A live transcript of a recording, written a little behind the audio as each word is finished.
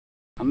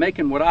I'm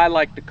making what I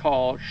like to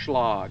call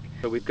schlag.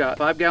 So we've got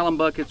 5-gallon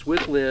buckets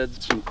with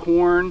lids, some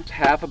corn,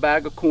 half a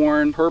bag of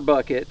corn per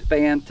bucket,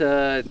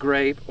 Fanta,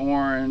 grape,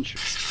 orange,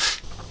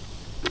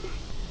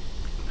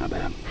 not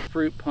bad,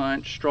 fruit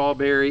punch,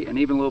 strawberry, and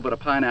even a little bit of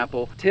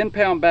pineapple.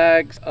 10-pound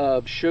bags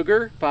of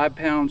sugar, 5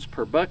 pounds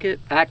per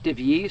bucket. Active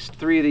yeast,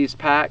 3 of these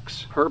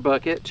packs per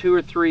bucket. 2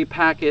 or 3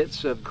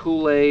 packets of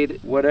Kool-Aid.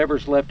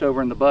 Whatever's left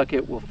over in the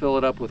bucket, we'll fill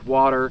it up with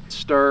water,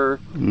 stir.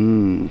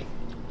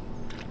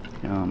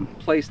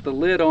 Place the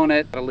lid on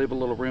it. I'll leave a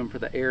little room for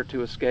the air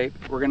to escape.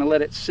 We're gonna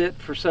let it sit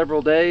for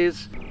several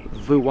days.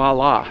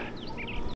 Voila.